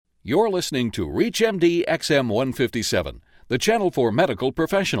You're listening to ReachMD XM 157, the channel for medical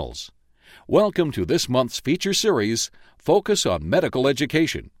professionals. Welcome to this month's feature series, Focus on Medical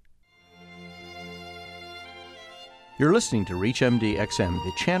Education. You're listening to ReachMD XM,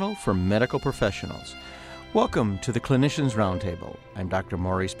 the channel for medical professionals. Welcome to the Clinicians Roundtable. I'm Dr.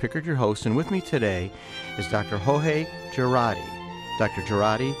 Maurice Pickard, your host, and with me today is Dr. Jorge Girardi. Dr.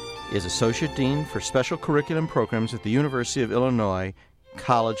 Girardi is Associate Dean for Special Curriculum Programs at the University of Illinois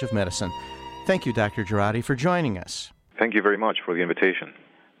College of Medicine. Thank you, Dr. Girardi, for joining us. Thank you very much for the invitation.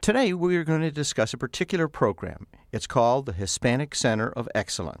 Today, we are going to discuss a particular program. It's called the Hispanic Center of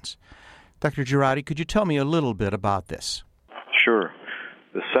Excellence. Dr. Girardi, could you tell me a little bit about this? Sure.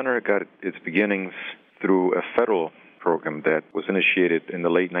 The center got its beginnings through a federal program that was initiated in the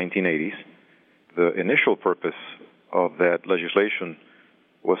late 1980s. The initial purpose of that legislation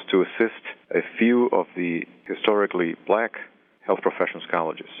was to assist a few of the historically black health professions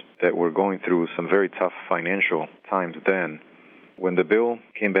colleges that were going through some very tough financial times then. When the bill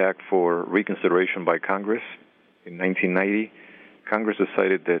came back for reconsideration by Congress in 1990, Congress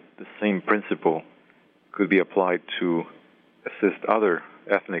decided that the same principle could be applied to assist other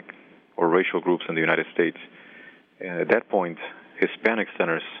ethnic or racial groups in the United States. And at that point, Hispanic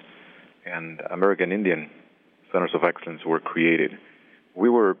centers and American Indian centers of excellence were created.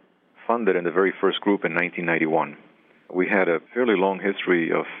 We were funded in the very first group in 1991. We had a fairly long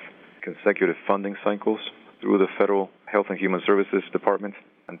history of consecutive funding cycles through the Federal Health and Human Services Department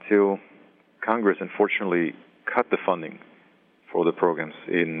until Congress unfortunately cut the funding for the programs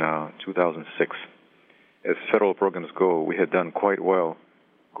in 2006. As federal programs go, we had done quite well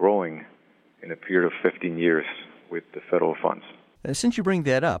growing in a period of 15 years with the federal funds. Since you bring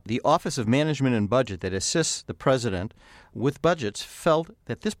that up, the Office of Management and Budget that assists the President with budgets felt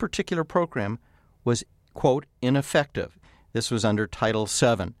that this particular program was, quote, ineffective. This was under Title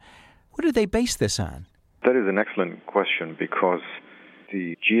VII. What did they base this on? That is an excellent question because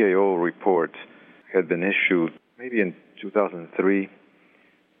the GAO report had been issued maybe in 2003,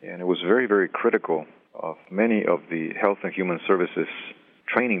 and it was very, very critical of many of the health and human services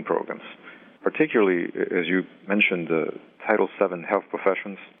training programs, particularly, as you mentioned, the Title VII health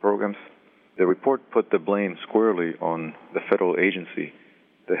professions programs. The report put the blame squarely on the federal agency,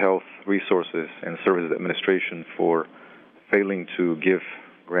 the Health Resources and Services Administration, for failing to give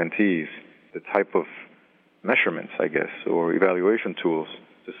grantees the type of measurements, I guess, or evaluation tools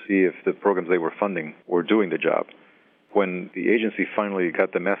to see if the programs they were funding were doing the job. When the agency finally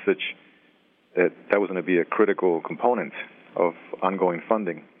got the message that that was going to be a critical component of ongoing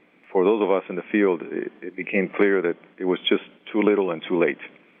funding, for those of us in the field, it became clear that it was just too little and too late.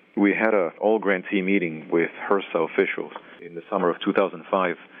 We had an all-grantee meeting with HRSA officials in the summer of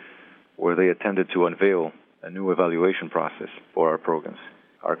 2005 where they attempted to unveil a new evaluation process for our programs.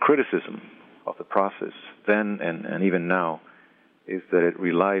 Our criticism of the process then and even now is that it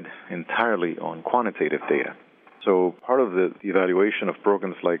relied entirely on quantitative data. So part of the evaluation of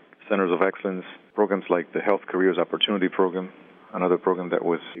programs like Centers of Excellence, programs like the Health Careers Opportunity Program, another program that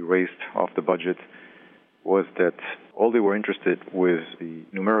was erased off the budget, was that all they were interested was the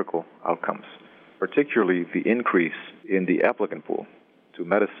numerical outcomes, particularly the increase in the applicant pool to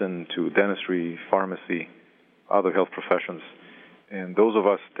medicine, to dentistry, pharmacy, other health professions. And those of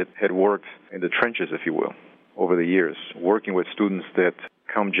us that had worked in the trenches, if you will, over the years, working with students that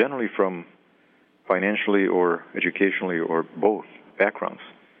come generally from financially or educationally or both backgrounds,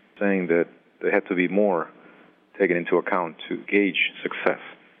 saying that there had to be more taken into account to gauge success.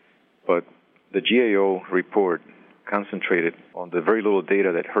 But the GAO report concentrated on the very little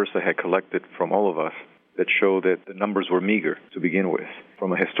data that HRSA had collected from all of us that showed that the numbers were meager to begin with.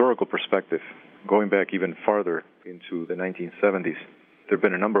 From a historical perspective, going back even farther into the 1970s, there have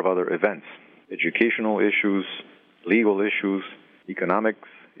been a number of other events, educational issues, legal issues, economics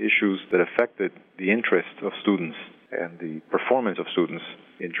issues that affected the interest of students and the performance of students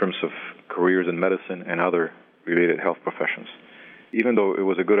in terms of careers in medicine and other related health professions. Even though it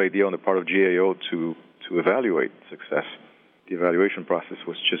was a good idea on the part of GAO to evaluate success, the evaluation process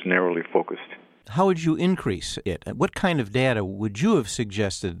was just narrowly focused. How would you increase it? What kind of data would you have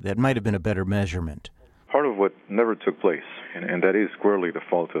suggested that might have been a better measurement? Part of what never took place, and that is squarely the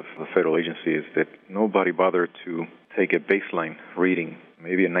fault of the federal agency, is that nobody bothered to take a baseline reading,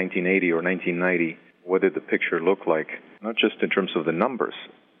 maybe in 1980 or 1990, what did the picture look like, not just in terms of the numbers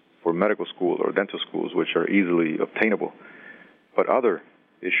for medical school or dental schools, which are easily obtainable, but other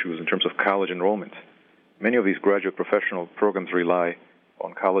issues in terms of college enrollment. Many of these graduate professional programs rely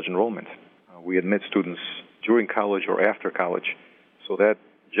on college enrollment. We admit students during college or after college, so that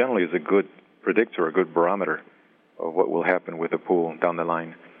generally is a good predictor, a good barometer of what will happen with the pool down the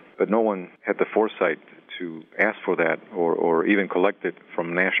line. but no one had the foresight to ask for that or even collect it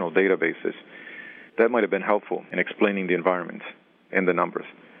from national databases. That might have been helpful in explaining the environment and the numbers,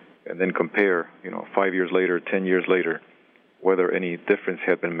 and then compare, 5 years later, 10 years later, whether any difference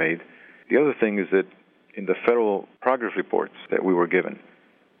had been made. The other thing is that in the federal progress reports that we were given,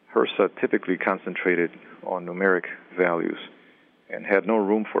 HRSA typically concentrated on numeric values and had no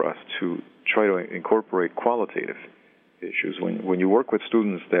room for us to try to incorporate qualitative issues. When you work with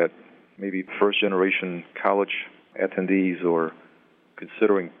students that maybe first-generation college attendees or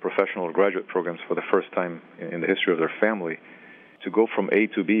considering professional or graduate programs for the first time in the history of their family, to go from A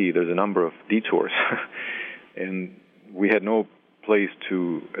to B, there's a number of detours. And we had no place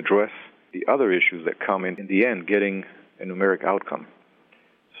to address the other issues that come in the end, getting a numeric outcome.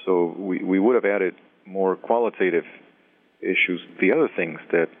 So we would have added more qualitative issues. The other things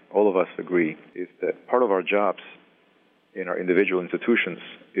that all of us agree is that part of our jobs in our individual institutions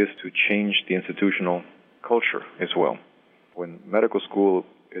is to change the institutional culture as well. When medical school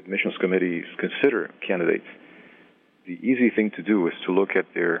admissions committees consider candidates, the easy thing to do is to look at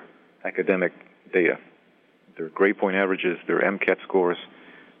their academic data, their grade point averages, their MCAT scores,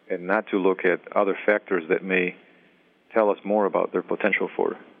 and not to look at other factors that may tell us more about their potential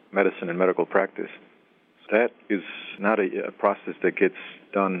for medicine and medical practice. That is not a process that gets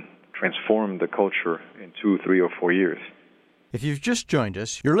done, transform the culture in 2, 3, or 4 years. If you've just joined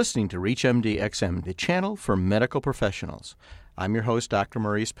us, you're listening to ReachMD XM, the channel for medical professionals. I'm your host, Dr.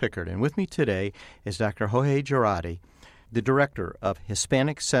 Maurice Pickard, and with me today is Dr. Jorge Jarate, the director of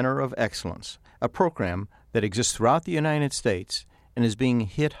Hispanic Center of Excellence, a program that exists throughout the United States and is being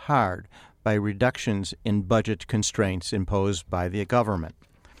hit hard by reductions in budget constraints imposed by the government.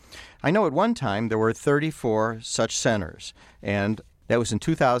 I know at one time there were 34 such centers, and that was in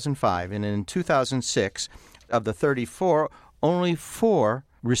 2005. And in 2006, of the 34, only 4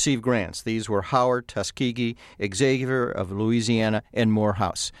 received grants. These were Howard, Tuskegee, Xavier of Louisiana, and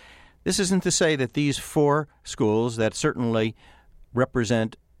Morehouse. This isn't to say that these 4 schools that certainly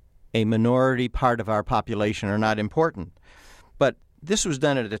represent a minority part of our population are not important. But this was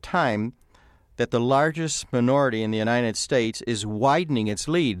done at a time that the largest minority in the United States is widening its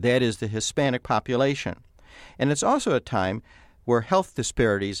lead, that is the Hispanic population. And it's also a time where health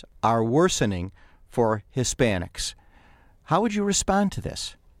disparities are worsening for Hispanics. How would you respond to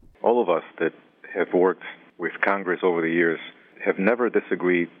this? All of us that have worked with Congress over the years have never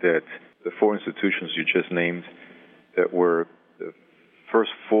disagreed that the 4 institutions you just named that were the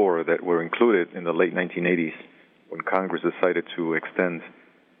first 4 that were included in the late 1980s when Congress decided to extend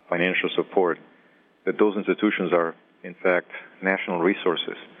financial support, that those institutions are, in fact, national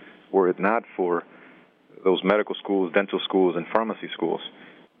resources. Were it not for those medical schools, dental schools, and pharmacy schools,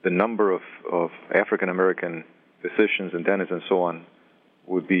 the number of African-American physicians and dentists and so on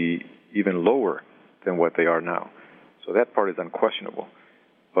would be even lower than what they are now. So that part is unquestionable.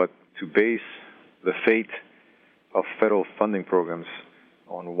 But to base the fate of federal funding programs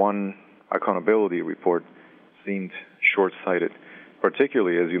on one accountability report seemed short-sighted,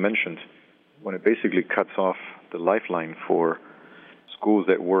 particularly, as you mentioned, when it basically cuts off the lifeline for schools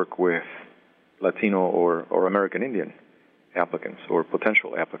that work with Latino or American Indian applicants or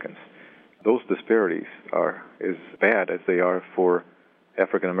potential applicants. Those disparities are as bad as they are for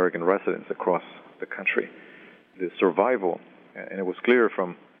African American residents across the country. The survival, and it was clear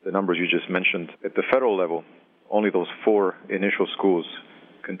from the numbers you just mentioned, at the federal level, only those 4 initial schools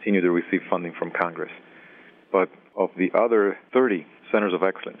continue to receive funding from Congress. But of the other 30 centers of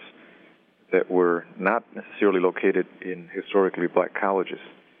excellence that were not necessarily located in historically black colleges,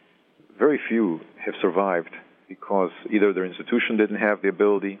 very few have survived because either their institution didn't have the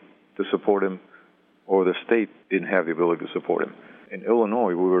ability to support him or the state didn't have the ability to support him. In Illinois,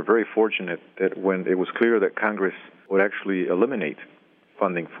 we were very fortunate that when it was clear that Congress would actually eliminate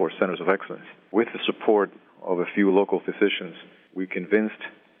funding for centers of excellence, with the support of a few local physicians, we convinced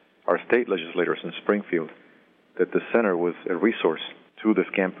our state legislators in Springfield that the center was a resource to this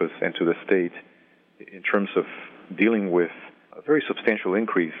campus and to the state in terms of dealing with a very substantial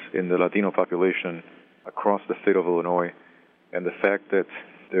increase in the Latino population across the state of Illinois, and the fact that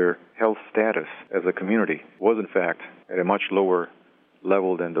their health status as a community was, in fact, at a much lower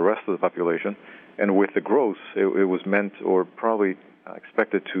level than the rest of the population. And with the growth, it was meant or probably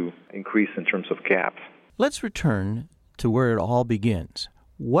expected to increase in terms of gaps. Let's return to where it all begins.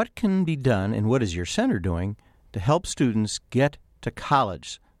 What can be done, and what is your center doing, to help students get to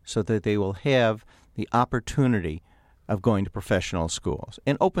college so that they will have the opportunity of going to professional schools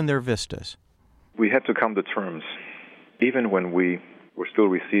and open their vistas? We had to come to terms, even when we were still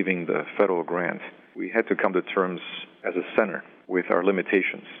receiving the federal grant, we had to come to terms as a center with our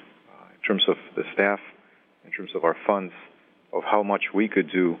limitations. in terms of the staff, in terms of our funds, of how much we could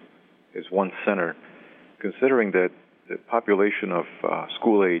do as one center, considering that the population of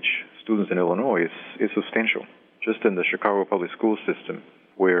school-age students in Illinois is substantial. Just in the Chicago Public School system,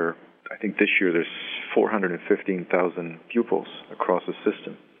 where I think this year there's 415,000 pupils across the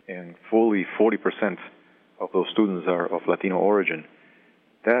system, and fully 40% of those students are of Latino origin.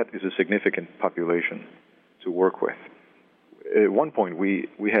 That is a significant population to work with. At one point, we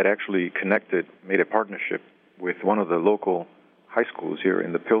had actually made a partnership with one of the local high schools here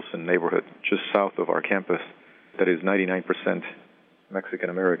in the Pilsen neighborhood, just south of our campus, that is 99%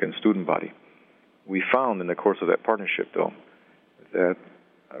 Mexican-American student body. We found in the course of that partnership, though, that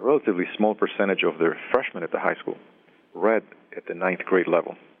a relatively small percentage of their freshmen at the high school read at the 9th grade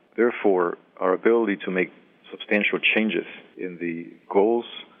level. Therefore, our ability to make substantial changes in the goals,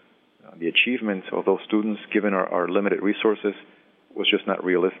 the achievement of those students, given our limited resources, was just not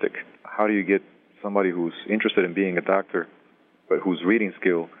realistic. How do you get somebody who's interested in being a doctor, but whose reading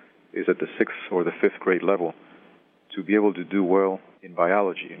skill is at the 6th or the 5th grade level, to be able to do well in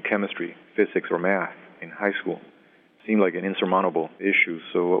biology, in chemistry, physics, or math in high school? Seemed like an insurmountable issue.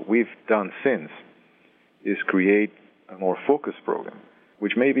 So what we've done since is create a more focused program,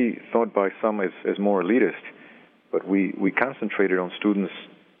 which may be thought by some as more elitist, but we concentrated on students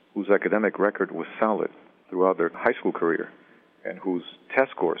whose academic record was solid throughout their high school career and whose test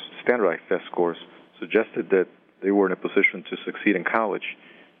scores, standardized test scores, suggested that they were in a position to succeed in college.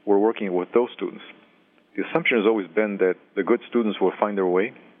 We're working with those students. The assumption has always been that the good students will find their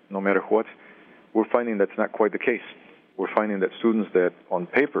way, no matter what. We're finding that's not quite the case. We're finding that students that, on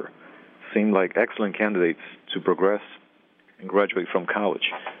paper, seem like excellent candidates to progress and graduate from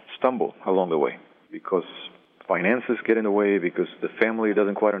college stumble along the way because finances get in the way, because the family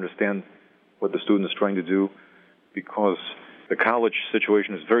doesn't quite understand what the student is trying to do, because the college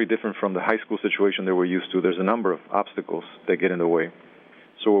situation is very different from the high school situation that we're used to. There's a number of obstacles that get in the way.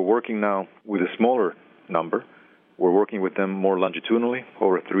 So we're working now with a smaller number. We're working with them more longitudinally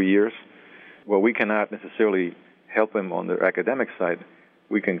over 3 years. Well, we cannot necessarily help them on their academic side.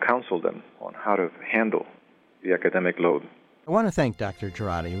 We can counsel them on how to handle the academic load. I want to thank Dr.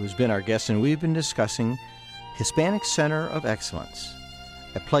 Girardi, who's been our guest, and we've been discussing Hispanic Center of Excellence,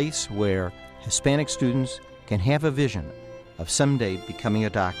 a place where Hispanic students can have a vision of someday becoming a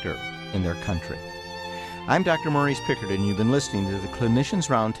doctor in their country. I'm Dr. Maurice Pickard, and you've been listening to the Clinicians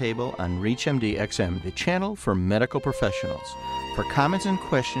Roundtable on ReachMD XM, the channel for medical professionals. For comments and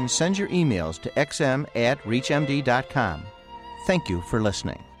questions, send your emails to xm@reachmd.com. Thank you for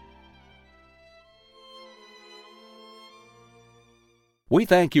listening. We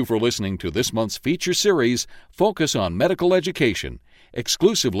thank you for listening to this month's feature series, Focus on Medical Education,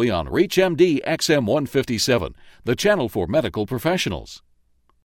 exclusively on ReachMD XM 157, the channel for medical professionals.